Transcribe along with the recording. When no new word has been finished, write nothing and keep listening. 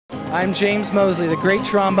I'm James Mosley, the great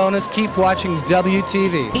trombonist. Keep watching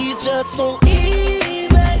WTV. It's just so easy,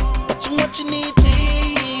 but too much you need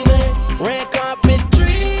TV, red carpet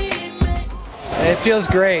dreaming. It feels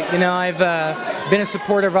great. You know, I've been a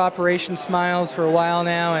supporter of Operation Smiles for a while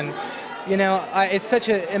now, and you know, it's such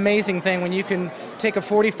an amazing thing when you can take a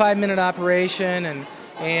 45-minute operation and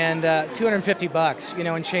 $250, you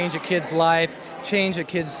know, and change a kid's life, change a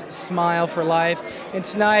kid's smile for life. And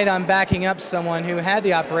tonight I'm backing up someone who had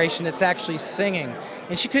the operation that's actually singing,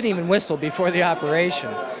 and she couldn't even whistle before the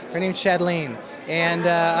operation. Her name's Shadleen, and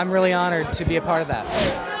I'm really honored to be a part of that.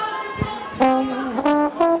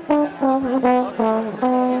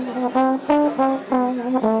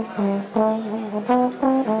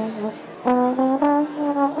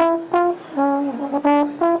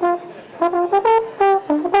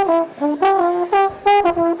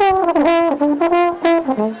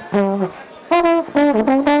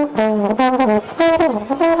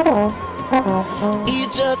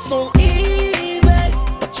 It's just so easy,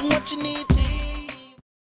 but too much you need